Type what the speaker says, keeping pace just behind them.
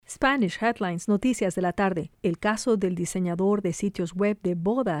Spanish Headlines, noticias de la tarde. El caso del diseñador de sitios web de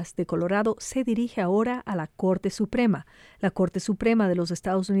bodas de Colorado se dirige ahora a la Corte Suprema. La Corte Suprema de los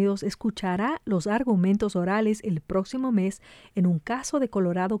Estados Unidos escuchará los argumentos orales el próximo mes en un caso de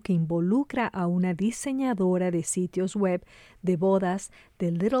Colorado que involucra a una diseñadora de sitios web de bodas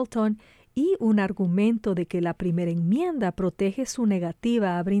de Littleton y un argumento de que la primera enmienda protege su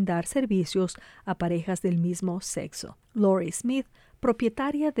negativa a brindar servicios a parejas del mismo sexo. Lori Smith,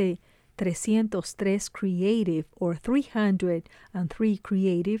 propietaria de 303 Creative o 303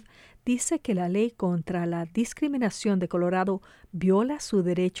 Creative, dice que la ley contra la discriminación de Colorado viola su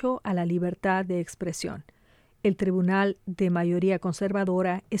derecho a la libertad de expresión. El tribunal de mayoría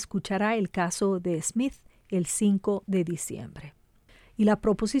conservadora escuchará el caso de Smith el 5 de diciembre. Y la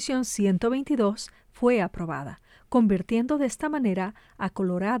Proposición 122 fue aprobada, convirtiendo de esta manera a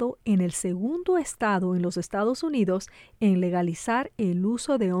Colorado en el segundo estado en los Estados Unidos en legalizar el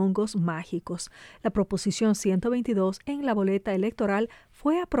uso de hongos mágicos. La Proposición 122 en la boleta electoral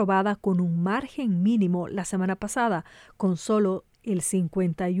fue aprobada con un margen mínimo la semana pasada, con solo el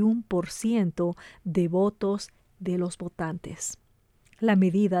 51% de votos de los votantes. La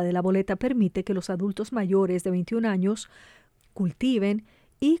medida de la boleta permite que los adultos mayores de 21 años cultiven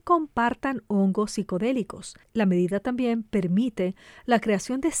y compartan hongos psicodélicos. La medida también permite la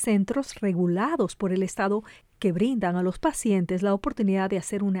creación de centros regulados por el Estado que brindan a los pacientes la oportunidad de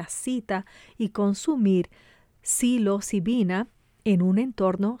hacer una cita y consumir psilocibina en un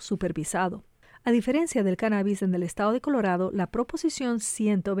entorno supervisado. A diferencia del cannabis en el estado de Colorado, la Proposición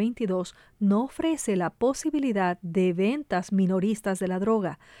 122 no ofrece la posibilidad de ventas minoristas de la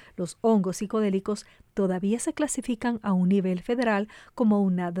droga. Los hongos psicodélicos todavía se clasifican a un nivel federal como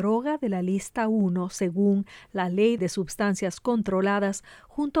una droga de la lista 1 según la Ley de Sustancias Controladas,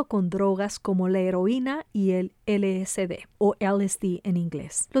 junto con drogas como la heroína y el LSD o LSD en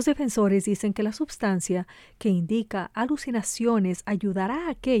inglés. Los defensores dicen que la sustancia que indica alucinaciones ayudará a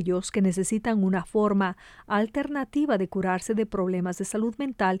aquellos que necesitan una forma alternativa de curarse de problemas de salud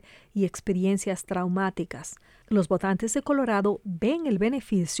mental y experiencias traumáticas. Los votantes de Colorado ven el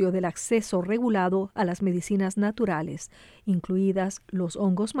beneficio del acceso regulado a las medicinas naturales, incluidas los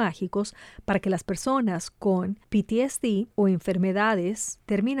hongos mágicos, para que las personas con PTSD o enfermedades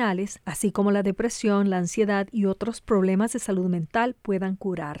terminales, así como la depresión, la ansiedad y otros problemas de salud mental, puedan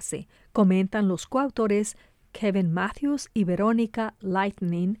curarse, comentan los coautores Kevin Matthews y Verónica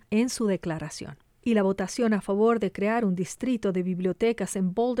Lightning en su declaración. Y la votación a favor de crear un distrito de bibliotecas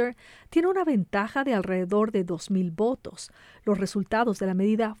en Boulder tiene una ventaja de alrededor de 2,000 votos. Los resultados de la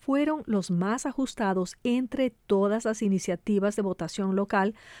medida fueron los más ajustados entre todas las iniciativas de votación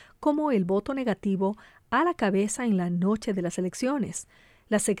local, como el voto negativo a la cabeza en la noche de las elecciones.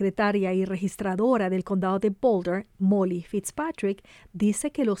 La secretaria y registradora del condado de Boulder, Molly Fitzpatrick,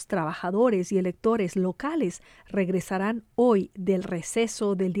 dice que los trabajadores y electores locales regresarán hoy del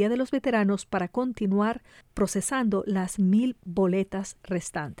receso del Día de los Veteranos para continuar procesando las 1,000 boletas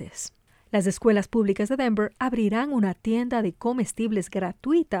restantes. Las escuelas públicas de Denver abrirán una tienda de comestibles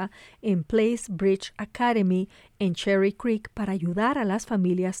gratuita en Place Bridge Academy en Cherry Creek para ayudar a las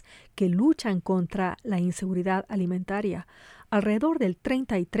familias que luchan contra la inseguridad alimentaria. Alrededor del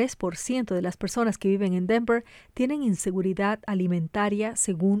 33% de las personas que viven en Denver tienen inseguridad alimentaria,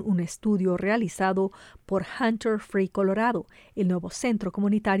 según un estudio realizado por Hunter Free Colorado, el nuevo centro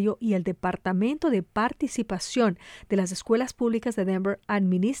comunitario y el Departamento de Participación de las Escuelas Públicas de Denver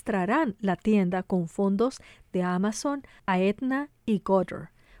administrarán la tienda con fondos de Amazon, Aetna y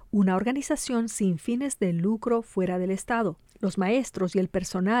Goddard, una organización sin fines de lucro fuera del estado. Los maestros y el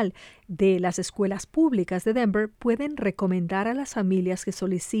personal de las escuelas públicas de Denver pueden recomendar a las familias que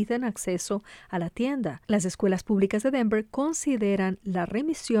soliciten acceso a la tienda. Las escuelas públicas de Denver consideran la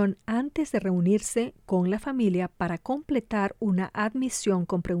remisión antes de reunirse con la familia para completar una admisión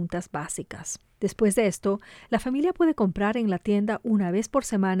con preguntas básicas. Después de esto, la familia puede comprar en la tienda una vez por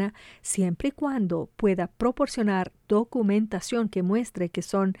semana, siempre y cuando pueda proporcionar documentación que muestre que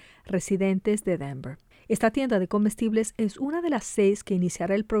son residentes de Denver. Esta tienda de comestibles es una de las 6 que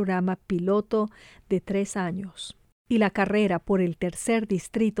iniciará el programa piloto de 3 años. Y la carrera por el tercer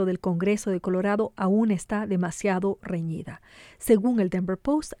distrito del Congreso de Colorado aún está demasiado reñida. Según el Denver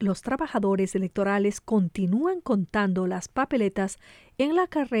Post, los trabajadores electorales continúan contando las papeletas en la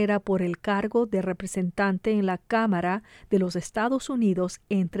carrera por el cargo de representante en la Cámara de los Estados Unidos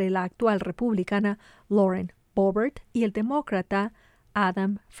entre la actual republicana Lauren Boebert y el demócrata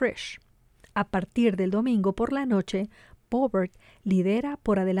Adam Frisch. A partir del domingo por la noche, Boebert lidera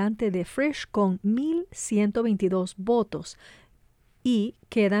por adelante de Frisch con 1,122 votos y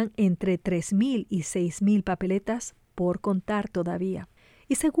quedan entre 3,000 y 6,000 papeletas por contar todavía.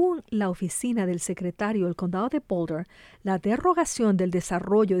 Y según la oficina del secretario del condado de Boulder, la derogación del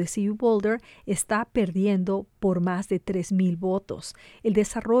desarrollo de CU Boulder está perdiendo por más de 3,000 votos. El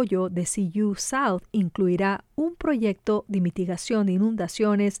desarrollo de CU South incluirá un proyecto de mitigación de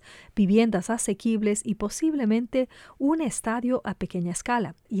inundaciones, viviendas asequibles y posiblemente un estadio a pequeña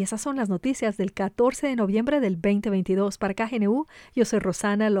escala. Y esas son las noticias del 14 de noviembre del 2022. Para KGNU, yo soy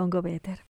Rosana Longoveter.